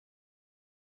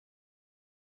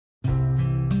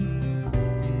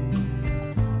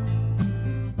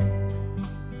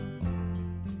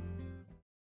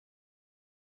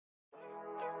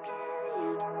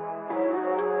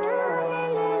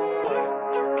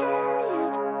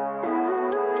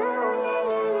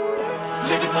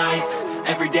Living life,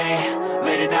 everyday,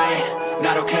 late at night,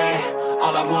 not okay.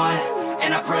 All I want,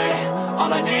 and I pray,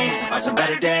 all I need are some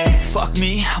better days. Fuck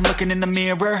me, I'm looking in the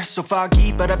mirror, so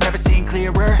foggy, but I've never seen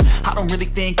clearer. I don't really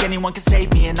think anyone can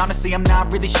save me, and honestly I'm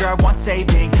not really sure I want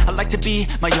saving. I like to be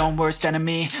my own worst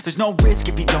enemy. There's no risk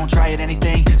if you don't try at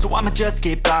anything, so I'ma just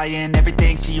keep buying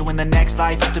everything. See you in the next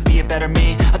life, have to be a better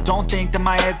me. I don't think that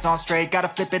my head's on straight, gotta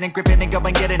flip it and grip it and go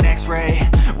and get an x-ray.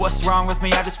 What's wrong with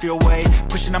me? I just feel weight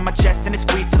pushing on my chest and it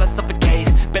squeezes till I suffocate.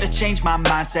 Better change my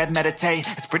mindset, meditate.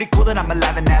 It's pretty cool that I'm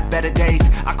alive and have better days.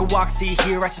 I could walk, see,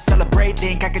 hear, I should celebrate.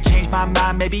 Think I could change my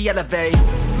mind, maybe elevate.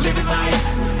 Living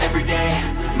life, everyday,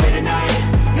 late at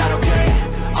night, not okay.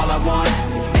 All I want,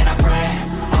 and I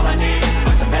pray, all I need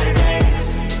are some better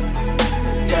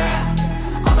days.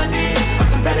 Yeah, all I need are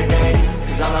some better days.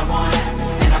 Cause all I want,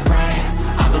 and I pray,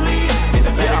 I believe in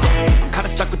the better days. Kinda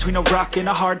stuck between a rock and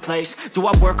a hard place. Do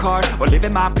I work hard or live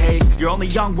at my pace? You're only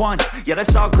young once, yeah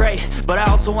that's all great, but I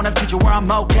also want a future where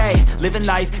I'm okay. Living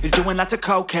life is doing lots of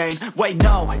cocaine. Wait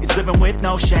no, it's living with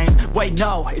no shame. Wait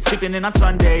no, it's sleeping in on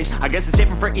Sundays. I guess it's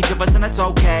different for each of us and that's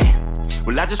okay.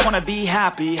 Well I just wanna be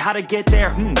happy, how to get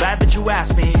there? Glad that you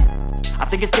asked me. I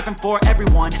think it's different for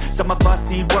everyone. Some of us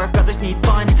need work, others need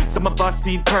fun. Some of us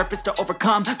need purpose to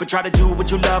overcome. But try to do what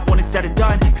you love when it's said and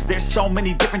done. Cause there's so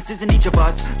many differences in each of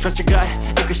us. Trust your gut,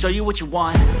 it can show you what you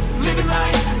want. Living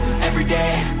life,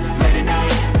 everyday, late at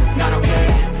night, not okay.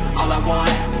 All I want,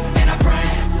 and I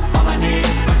pray, all I need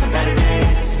are some better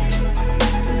days.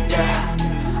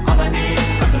 Yeah, all I need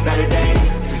are some better days.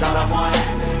 Cause all I want,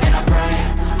 and I pray,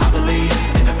 I believe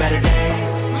in the better days.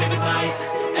 Living life,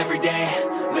 everyday,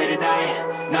 late at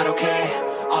night, not okay.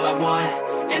 All I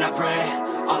want, and I pray,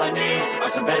 all I need are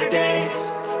some better days.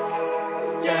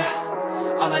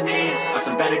 Yeah, all I need are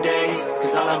some better days.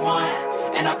 Cause all I want,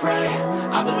 and I pray,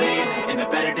 I believe in the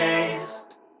better days.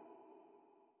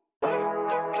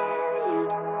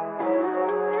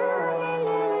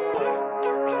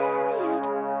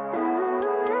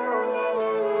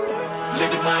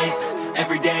 Living life,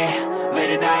 everyday,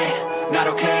 late at night, not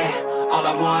okay. All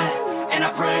I want, and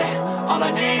I pray, all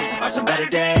I need are some better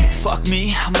days. Fuck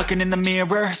me, I'm looking in the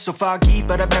mirror, so foggy,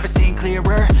 but I've never seen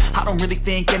clearer. I don't really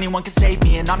think anyone can save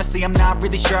me, and honestly I'm not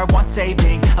really sure I want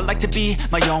saving. I like to be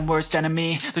my own worst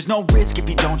enemy. There's no risk if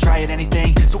you don't try at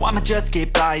anything, so I'ma just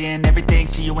keep buying everything.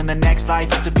 See you in the next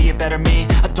life, have to be a better me.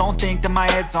 I don't think that my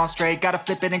head's on straight, gotta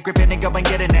flip it and grip it and go and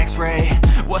get an x-ray.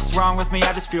 What's wrong with me?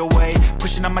 I just feel weight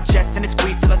pushing on my chest and it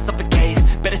squeezes till I suffocate.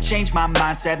 Better change my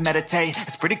mindset, meditate.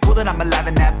 It's pretty cool that I'm alive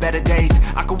and have better days.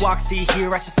 I could walk, see,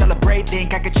 hear, I should celebrate.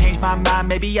 Think I could change my mind,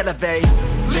 maybe elevate.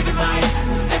 Living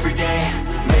life, everyday,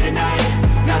 late at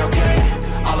night, not okay.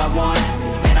 All I want,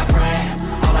 and I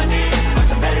pray, all I need are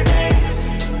some better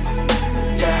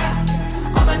days.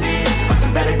 Yeah, all I need are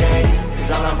some better days.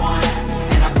 Cause all I want,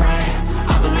 and I pray,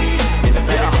 I believe in the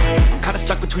better days. Kinda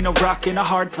stuck between a rock and a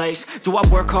hard place. Do I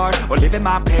work hard or live at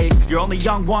my pace? You're only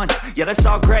young once, yeah that's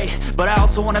all great, but I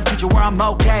also want a future where I'm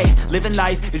okay. Living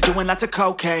life is doing lots of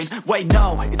cocaine. Wait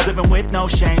no, it's living with no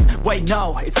shame. Wait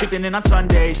no, it's sleeping in on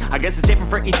Sundays. I guess it's different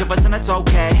for each of us and that's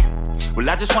okay. Well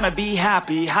I just wanna be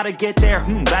happy, how to get there?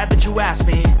 Glad that you asked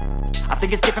me. I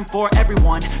think it's different for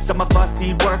everyone. Some of us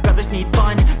need work, others need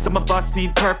fun. Some of us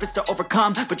need purpose to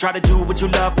overcome. But try to do what you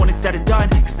love when it's said and done.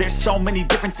 Cause there's so many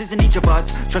differences in each of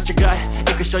us. Trust your gut,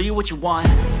 it can show you what you want.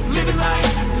 Living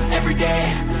life, everyday,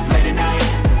 late at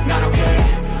night, not okay.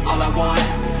 All I want,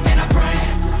 and I pray,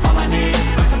 all I need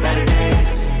are some better days.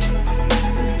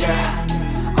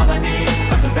 Yeah, all I need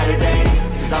are some better days.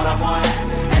 Cause all I want,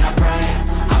 and I pray,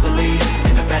 I believe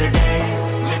in the better days.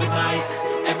 Living life,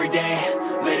 everyday,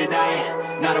 late at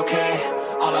night, not okay.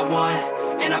 All I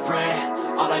want, and I pray,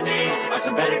 all I need are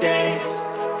some better days.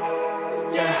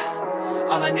 Yeah,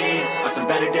 all I need are some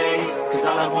better days. Cause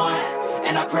all I want,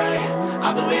 and I pray,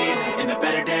 I believe in the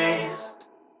better days.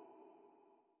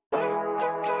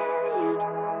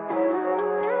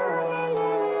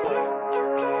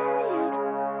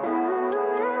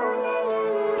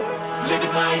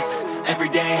 Living life,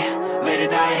 everyday, late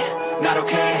at night, not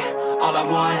okay. All I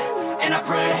want, and I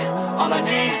pray, all I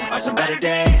need are some better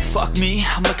days. Fuck me,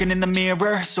 I'm looking in the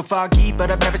mirror, so foggy, but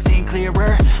I've never seen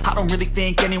clearer. I don't really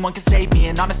think anyone can save me,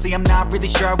 and honestly I'm not really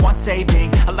sure I want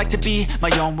saving. I like to be my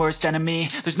own worst enemy.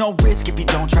 There's no risk if you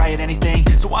don't try at anything,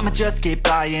 so I'ma just keep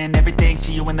buying everything.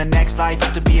 See you in the next life,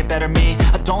 have to be a better me.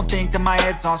 I don't think that my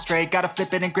head's on straight, gotta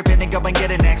flip it and grip it and go and get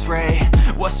an x-ray.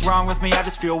 What's wrong with me? I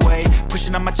just feel weight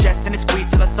pushing on my chest and it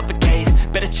squeezes till I suffocate.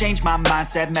 Better change my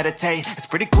mindset, meditate. It's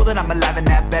pretty cool that I'm alive and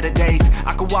have better days.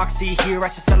 I could walk, see, hear, I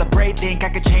should celebrate. Think I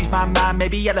could change my mind,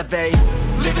 maybe elevate.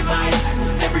 Living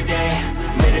life, everyday,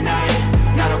 late at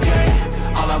night, not okay.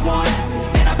 All I want,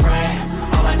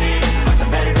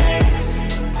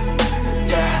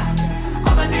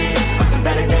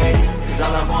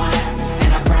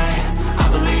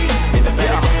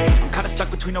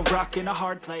 between a rock and a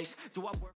hard place. Do I work